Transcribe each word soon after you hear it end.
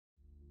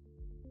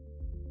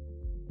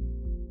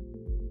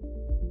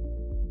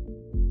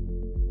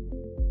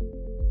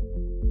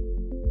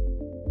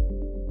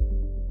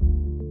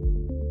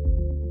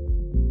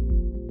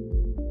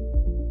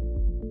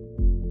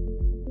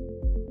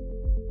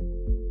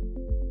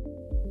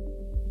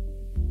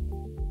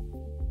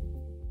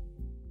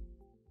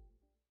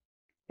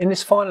In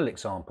this final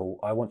example,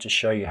 I want to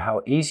show you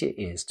how easy it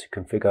is to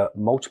configure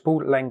multiple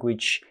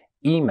language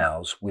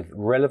emails with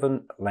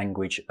relevant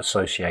language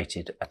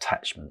associated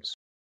attachments.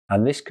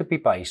 And this could be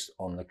based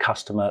on the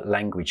customer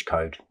language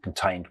code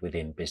contained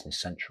within Business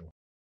Central.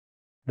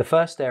 The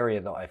first area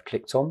that I've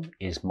clicked on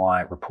is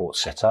my report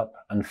setup,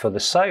 and for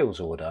the sales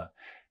order,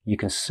 you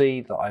can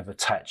see that I've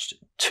attached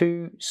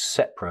two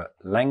separate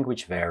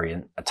language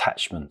variant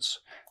attachments.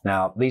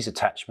 Now, these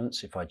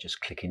attachments, if I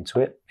just click into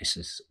it, this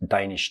is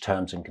Danish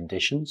terms and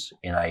conditions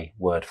in a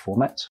Word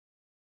format.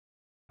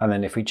 And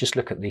then if we just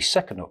look at the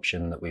second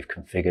option that we've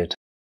configured,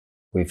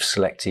 we've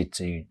selected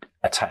to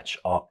attach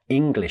our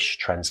English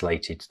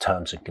translated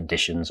terms and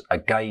conditions,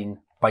 again,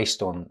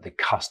 based on the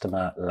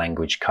customer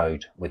language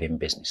code within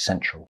Business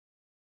Central.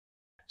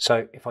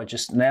 So if I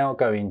just now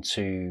go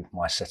into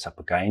my setup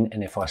again,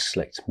 and if I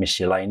select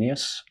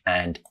miscellaneous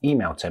and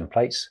email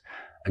templates,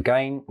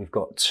 again, we've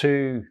got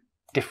two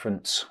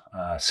different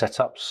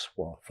setups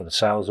for the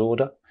sales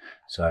order.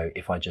 So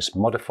if I just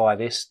modify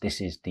this,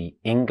 this is the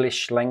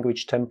English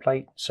language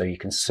template. So you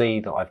can see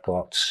that I've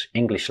got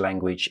English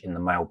language in the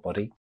mail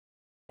body,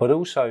 but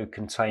also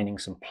containing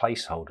some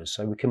placeholders.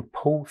 So we can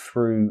pull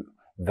through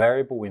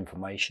variable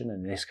information,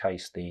 in this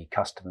case, the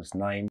customer's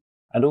name,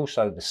 and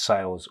also the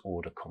sales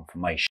order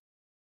confirmation.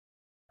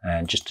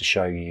 And just to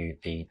show you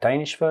the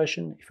Danish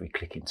version, if we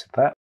click into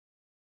that,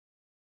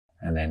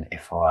 and then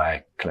if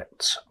I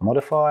click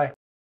modify,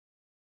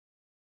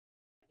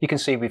 you can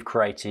see we've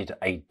created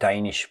a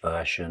Danish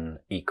version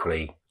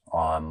equally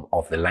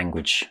of the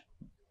language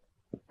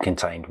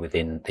contained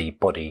within the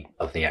body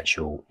of the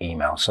actual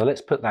email. So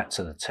let's put that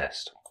to the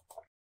test.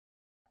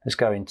 Let's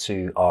go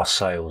into our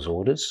sales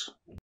orders.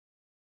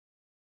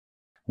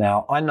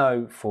 Now, I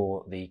know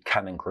for the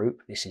Canon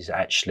Group, this is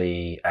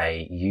actually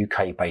a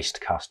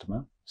UK-based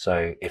customer.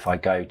 So if I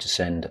go to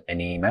send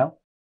an email,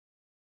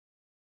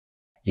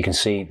 you can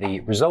see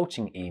the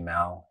resulting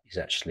email is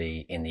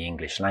actually in the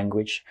English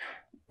language,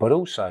 but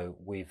also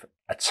we've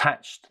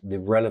attached the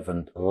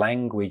relevant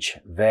language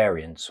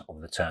variants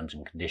of the terms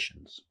and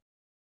conditions.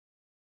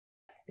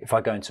 If I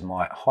go into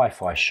my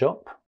hi-fi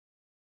shop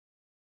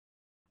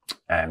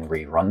and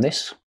rerun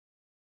this,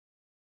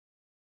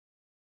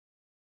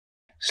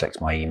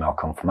 select my email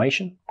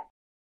confirmation,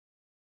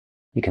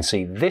 you can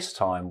see this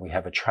time we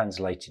have a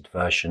translated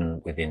version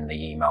within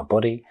the email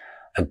body,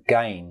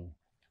 again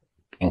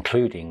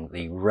including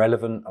the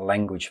relevant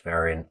language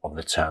variant of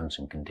the terms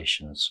and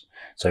conditions.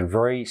 So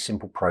very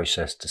simple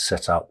process to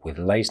set up with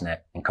Lasernet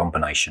in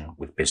combination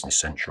with Business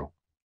Central.